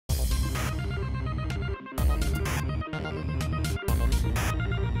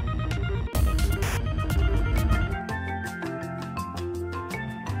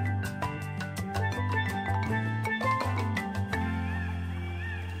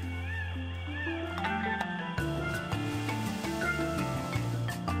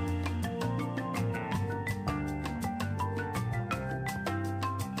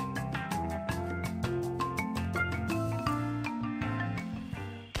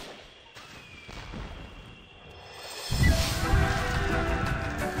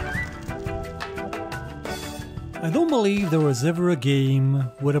I don't believe there was ever a game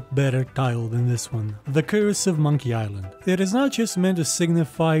with a better title than this one. The Curse of Monkey Island. It is not just meant to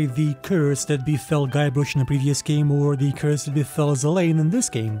signify the curse that befell Guybrush in the previous game or the curse that befell Elaine in this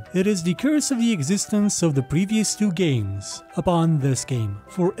game. It is the curse of the existence of the previous two games upon this game,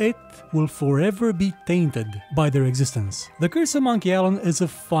 for it will forever be tainted by their existence. The Curse of Monkey Island is a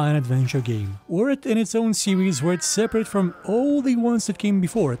fine adventure game. Were it in its own series, were it separate from all the ones that came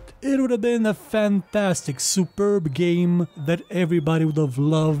before it, it would have been a fantastic, superb game that everybody would have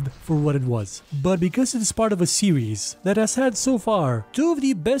loved for what it was. But because it is part of a series that has had so far two of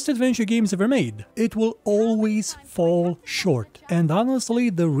the best adventure games ever made, it will always fall short. And honestly,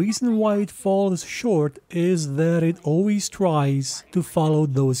 the reason why it falls short is that it always tries to follow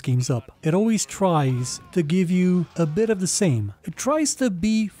those games up. It always tries to give you a bit of the same. It tries to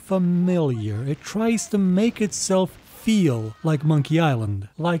be familiar. It tries to make itself feel like Monkey Island,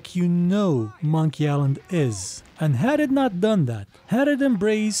 like you know Monkey Island is. And had it not done that, had it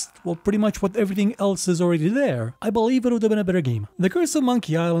embraced, well, pretty much what everything else is already there, I believe it would have been a better game. The Curse of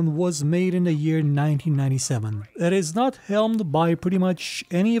Monkey Island was made in the year 1997. It is not helmed by pretty much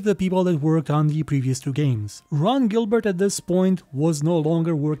any of the people that worked on the previous two games. Ron Gilbert at this point was no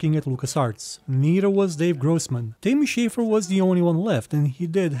longer working at LucasArts. Neither was Dave Grossman. Tim Schafer was the only one left, and he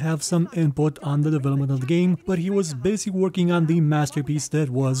did have some input on the development of the game, but he was busy working on the masterpiece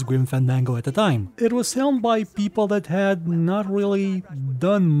that was Grim Fandango at the time. It was helmed by people that had not really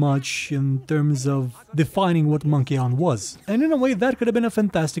done much in terms of defining what Monkey Island was. And in a way, that could have been a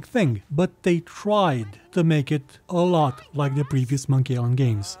fantastic thing, but they tried to make it a lot like the previous Monkey Island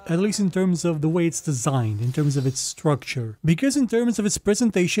games, at least in terms of the way it's designed, in terms of its structure. Because in terms of its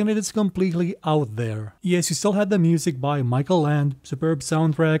presentation, it is completely out there. Yes, you still had the music by Michael Land, superb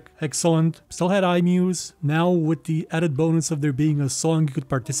soundtrack, excellent, still had iMuse, now with the added bonus of there being a song you could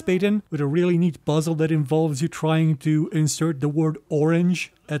participate in, with a really neat puzzle that involves you trying to insert the word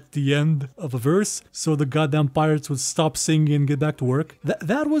orange at the end of a verse, so the goddamn pirates would stop singing and get back to work.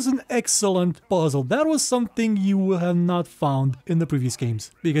 That was an excellent puzzle. That was something you will have not found in the previous games,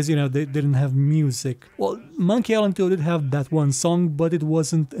 because, you know, they didn't have music. Well, Monkey Island 2 did have that one song, but it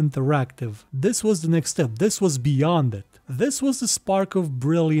wasn't interactive. This was the next step. This was beyond it. This was the spark of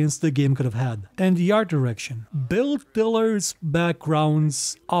brilliance the game could have had. And the art direction. Bill Tiller's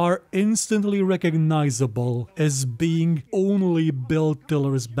backgrounds are instantly recognizable as being only Bill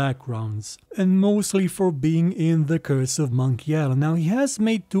Tiller's backgrounds, and mostly for being in The Curse of Monkey Island. Now, he has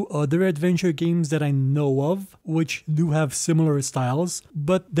made two other adventure games that I know of, which do have similar styles,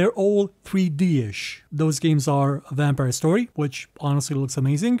 but they're all 3D-ish. Those games are Vampire Story, which honestly looks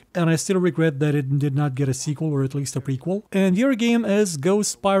amazing, and I still regret that it did not get a sequel, or at least a prequel. And your game is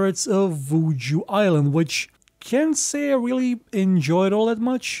Ghost Pirates of Vuju Island, which can't say I really enjoyed all that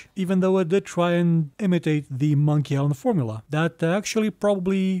much, even though it did try and imitate the Monkey Island formula. That actually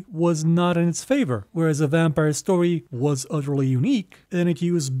probably was not in its favor, whereas A Vampire Story was utterly unique, and it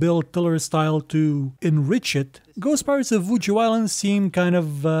used Bill Tiller's style to enrich it. Ghost Pirates of Vuju Island seemed kind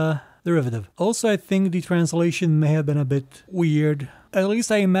of derivative. Also, I think the translation may have been a bit weird. At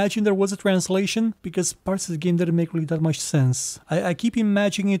least I imagine there was a translation, because parts of the game didn't make really that much sense. I keep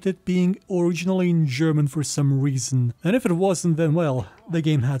imagining it being originally in German for some reason. And if it wasn't, then well, the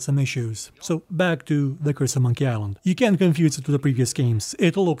game had some issues. So back to The Curse of Monkey Island. You can't confuse it with the previous games.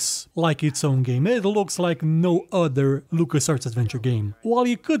 It looks like its own game. It looks like no other LucasArts adventure game. While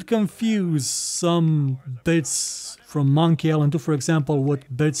you could confuse some bits from Monkey Island 2, for example, with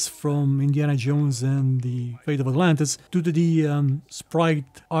bits from Indiana Jones and the Fate of Atlantis, due to the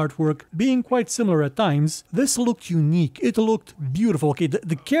sprite artwork being quite similar at times, this looked unique. It looked beautiful. Okay,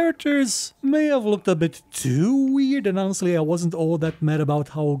 the characters may have looked a bit too weird, and honestly, I wasn't all that mad about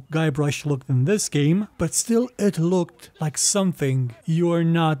how Guybrush looked in this game, but still, it looked like something you're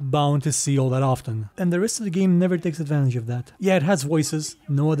not bound to see all that often. And the rest of the game never takes advantage of that. Yeah, it has voices.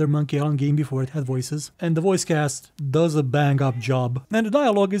 No other Monkey Island game before it had voices. And the voice cast does a bang-up job. And the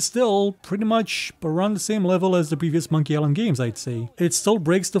dialogue is still pretty much around the same level as the previous Monkey Island games, I'd say. It still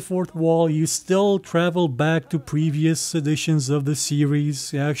breaks the fourth wall. You still travel back to previous editions of the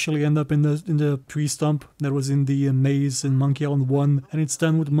series. You actually end up in the tree stump that was in the maze in Monkey Island 1. And it's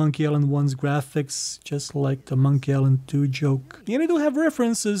done with Monkey Island 1's graphics, just like the Monkey Island 2 joke. And they do have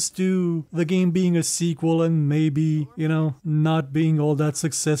references to the game being a sequel and maybe, you know, not being all that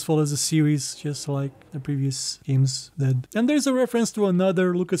successful as a series, just like the previous games did. And there's a reference to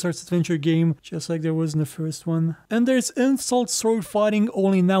another LucasArts adventure game, just like there was in the first one. And there's insult sword fighting,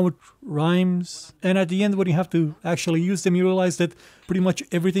 only now with rhymes, and at the end when you have to actually use them, you realize that pretty much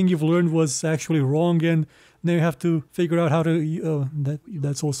everything you've learned was actually wrong, and now you have to figure out how to...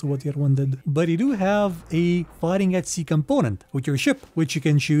 that's also what the other one did. But you do have a fighting at sea component with your ship, which you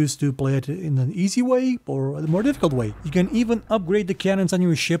can choose to play it in an easy way or a more difficult way. You can even upgrade the cannons on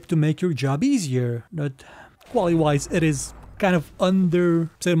your ship to make your job easier. But quality-wise, it is kind of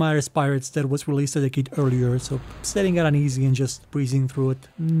under Sid Meier's Pirates that was released a decade earlier, so setting it on easy and just breezing through it,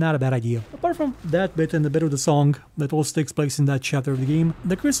 not a bad idea. Apart from that bit and the bit of the song that also takes place in that chapter of the game,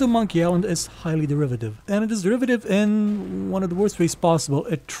 The Curse of Monkey Island is highly derivative. And it is derivative in one of the worst ways possible.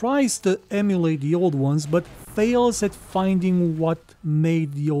 It tries to emulate the old ones, but fails at finding what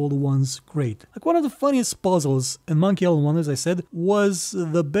made the old ones great. Like one of the funniest puzzles in Monkey Island 1, as I said, was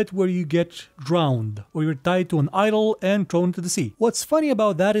the bit where you get drowned, or you're tied to an idol and thrown into the sea. What's funny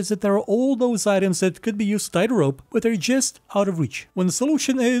about that is that there are all those items that could be used to tie the rope, but they're just out of reach. When the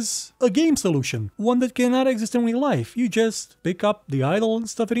solution is a game solution, one that cannot exist in real life. You just pick up the idol and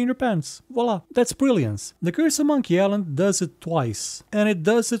stuff it in your pants. Voila, that's brilliance. The Curse of Monkey Island does it twice, and it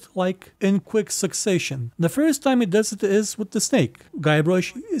does it like in quick succession. The first time it does it is with the snake.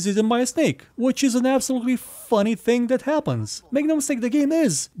 Guybrush is eaten by a snake, which is an absolutely funny thing that happens. Make no mistake, the game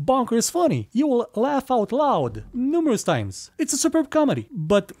is bonkers funny. You will laugh out loud numerous times. It's a superb comedy.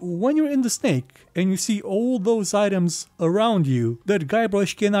 But when you're in the snake and you see all those items around you that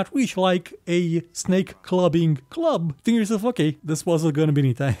Guybrush cannot reach, like a snake clubbing club, think to yourself, okay, this puzzle gonna be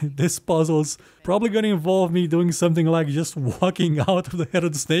neat. This puzzle's probably gonna involve me doing something like just walking out of the head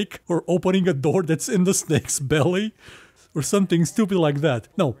of the snake or opening a door that's in the snake's belly, or something stupid like that.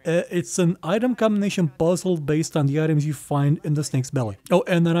 No, it's an item combination puzzle based on the items you find in the snake's belly. Oh,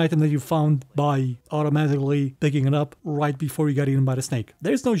 and an item that you found by automatically picking it up right before you got eaten by the snake.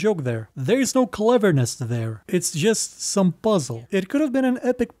 There's no joke there. There's no cleverness there. It's just some puzzle. It could have been an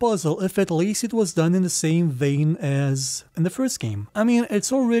epic puzzle if at least it was done in the same vein as in the first game. I mean,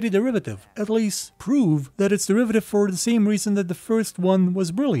 it's already derivative. At least prove that it's derivative for the same reason that the first one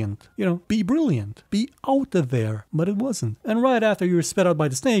was brilliant. You know, be brilliant. Be out of there. But it wasn't. And right after you're spit out by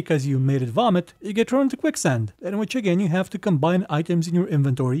the snake as you made it vomit, you get thrown into quicksand, in which again you have to combine items in your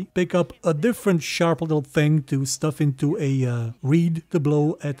inventory, pick up a different sharp little thing to stuff into a reed to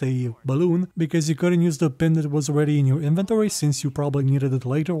blow at a balloon, because you couldn't use the pin that was already in your inventory since you probably needed it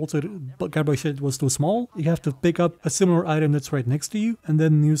later. Also, Guybrush said it was too small. You have to pick up a similar item that's right next to you, and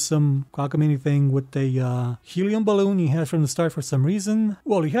then use some cockamamie thing with a helium balloon you had from the start for some reason.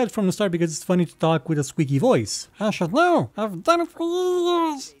 Well, you had it from the start because it's funny to talk with a squeaky voice. I should know. I've done it for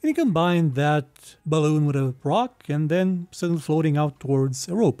years. And you combine that balloon with a rock and then send it floating out towards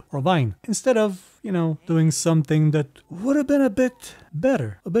a rope or a vine. Instead of, you know, doing something that would have been a bit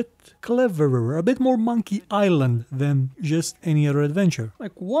better, a bit cleverer, a bit more Monkey Island than just any other adventure.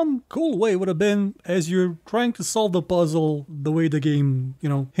 Like one cool way would have been, as you're trying to solve the puzzle the way the game, you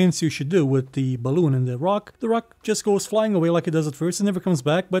know, hints you should do with the balloon and the rock just goes flying away like it does at first and never comes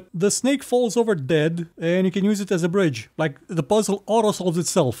back, but the snake falls over dead and you can use it as a bridge. Like the puzzle auto-solves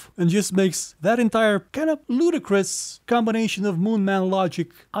itself and just makes that entire kind of ludicrous combination of Moonman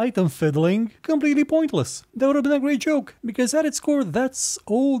logic item fiddling completely pointless. That would have been a great joke, because at its core, that's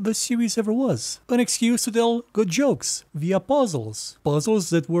all the series ever was. An excuse to tell good jokes via puzzles. Puzzles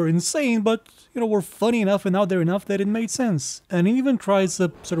that were insane, but, you know, were funny enough and out there enough that it made sense. And it even tries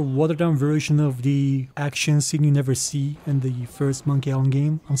a sort of watered down version of the action scene you never see in the first Monkey Island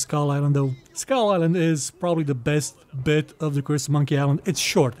game on Skull Island, though. Skull Island is probably the best bit of the Curse of Monkey Island. It's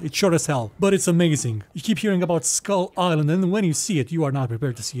short as hell, but it's amazing. You keep hearing about Skull Island, and when you see it, you are not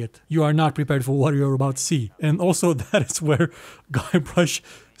prepared to see it. You are not prepared for what you're about to see. And also, that is where Guybrush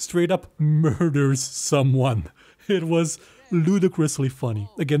straight up murders someone. It was ludicrously funny.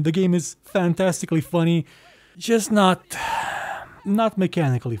 Again, the game is fantastically funny, just not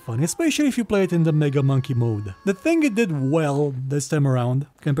mechanically funny, especially if you play it in the Mega Monkey mode. The thing it did well this time around,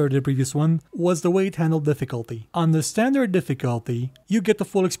 compared to the previous one, was the way it handled difficulty. On the standard difficulty, you get the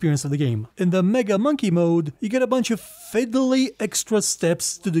full experience of the game. In the Mega Monkey mode, you get a bunch of fiddly extra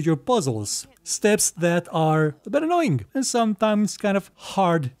steps to do your puzzles. Steps that are a bit annoying and sometimes kind of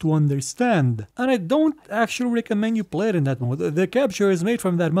hard to understand. And I don't actually recommend you play it in that mode. The capture is made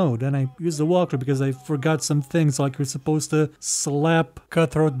from that mode, and I used the walkthrough because I forgot some things, like you're supposed to slap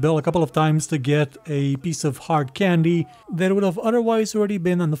Cutthroat Bill a couple of times to get a piece of hard candy that would have otherwise already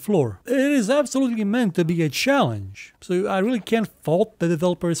been on the floor. It is absolutely meant to be a challenge, so I really can't fault the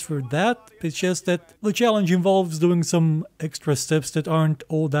developers for that. It's just that the challenge involves doing some extra steps that aren't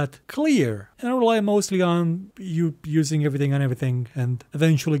all that clear. and rely mostly on you using everything on everything and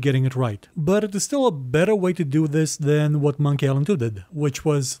eventually getting it right. But it is still a better way to do this than what Monkey Island 2 did, which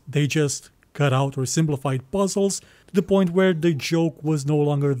was they just cut out or simplified puzzles to the point where the joke was no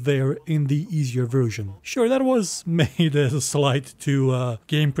longer there in the easier version. Sure, that was made as a slight to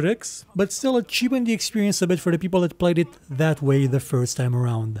game critics, but still it cheapened the experience a bit for the people that played it that way the first time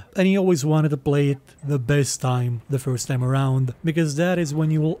around. And you always wanted to play it the best time the first time around, because that is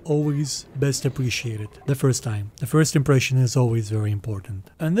when you will always best appreciate it, the first time. The first impression is always very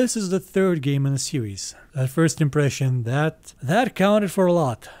important. And this is the third game in the series. That first impression, that counted for a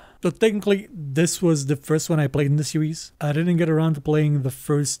lot. So technically, this was the first one I played in the series. I didn't get around to playing the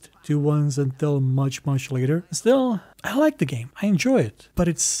first two ones until much later. Still, I like the game. I enjoy it. But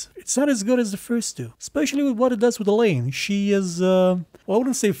it's not as good as the first two. Especially with what it does with Elaine. She is, well, I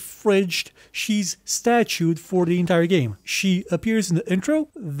wouldn't say fridged. She's statued for the entire game. She appears in the intro,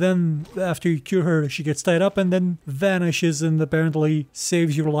 then after you cure her, she gets tied up and then vanishes and apparently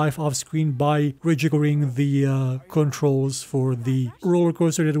saves your life off screen by rejiggering the controls for the roller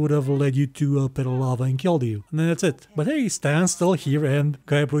coaster that would have led you to a pit of lava and killed you. And then that's it. But hey, Stan's still here and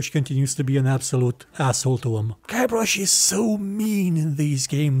Guybrush continues to be an absolute asshole to him. Guybrush is so mean in these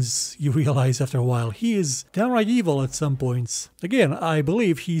games, you realize after a while. He is downright evil at some points. Again, I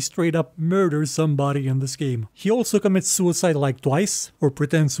believe he straight up murders somebody in this game. He also commits suicide like twice, or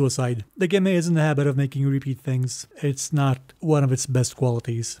pretends suicide. The game is in the habit of making you repeat things. It's not one of its best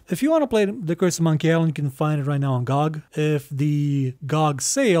qualities. If you want to play The Curse of Monkey Island, you can find it right now on GOG. If the GOG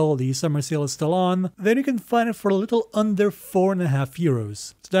sale, the summer sale, is still on, then you can find it for a little under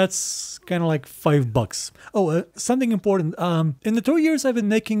 €4.50. So that's kind of like $5. Oh, something important. In the 2 years I've been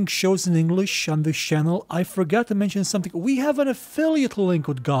making shows in English on this channel, I forgot to mention something. We have an affiliate link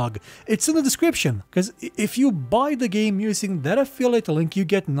with GOG. It's in the description, because if you buy the game using that affiliate link, you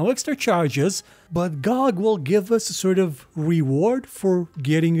get no extra charges, but GOG will give us a sort of reward for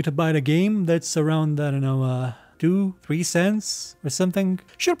getting you to buy the game. That's around, I don't know, 2-3 cents or something.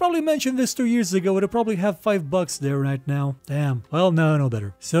 Should probably mention this 2 years ago. It'll probably have $5 there right now. Damn. Well, no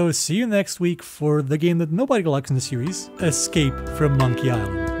better. So see you next week for the game that nobody likes in the series, Escape from Monkey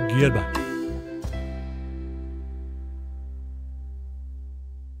Island. Goodbye.